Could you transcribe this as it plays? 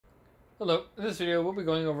Hello, in this video we'll be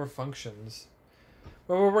going over functions.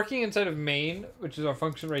 When we're working inside of main, which is our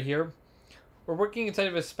function right here, we're working inside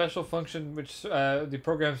of a special function which the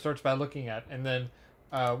program starts by looking at, and then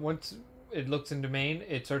once it looks into main,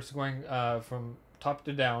 it starts going from top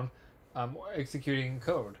to down, executing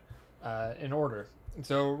code in order. And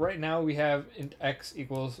so right now we have int x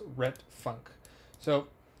equals retfunc. So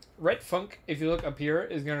retfunc, if you look up here,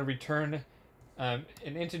 is going to return an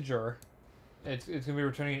integer. It's going to be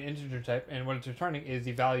returning an integer type, and what it's returning is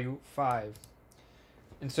the value 5.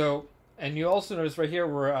 And so, and you also notice right here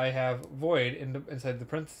where I have void inside the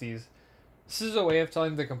parentheses, this is a way of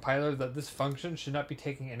telling the compiler that this function should not be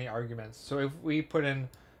taking any arguments. So if we put in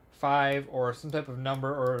 5 or some type of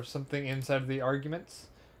number or something inside of the arguments,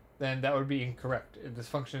 then that would be incorrect. This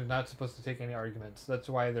function is not supposed to take any arguments. That's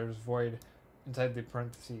why there's void inside the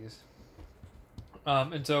parentheses.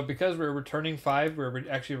 And so because we're returning 5, we're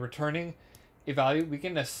actually returning a value. We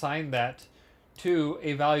can assign that to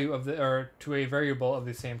a value of to a variable of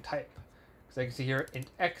the same type. So I can see here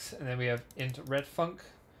int x, and then we have int retfunc.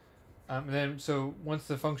 And then so once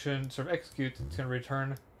the function sort of executes, it's going to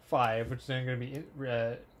return 5, which is then going to be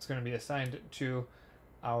it's going to be assigned to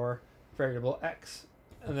our variable x.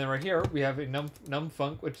 And then right here we have a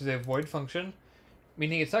numfunc, which is a void function,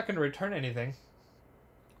 meaning it's not going to return anything.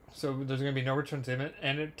 So there's going to be no return statement,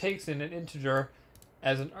 and it takes in an integer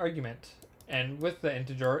as an argument. And with the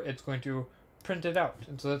integer, it's going to print it out.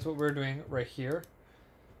 And so that's what we're doing right here.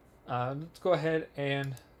 Let's go ahead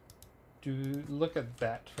and look at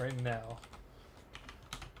that right now.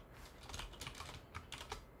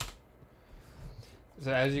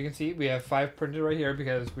 So as you can see, we have 5 printed right here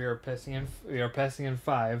because we are passing in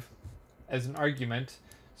 5 as an argument.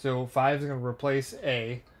 So 5 is going to replace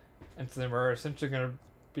a, and so then we're essentially going to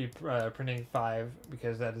be printing 5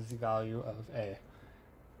 because that is the value of a.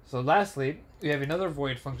 So lastly, we have another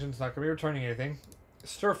void function. It's not going to be returning anything.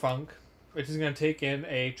 Strfunc, which is going to take in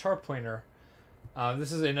a char pointer.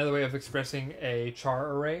 This is another way of expressing a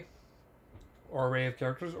char array, or array of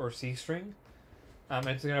characters, or C string. And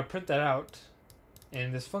it's going to print that out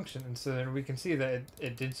in this function. And so then we can see that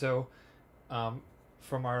it did so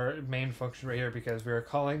from our main function right here, because we are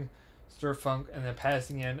calling strfunc and then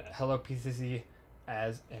passing in hello PCC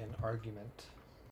as an argument.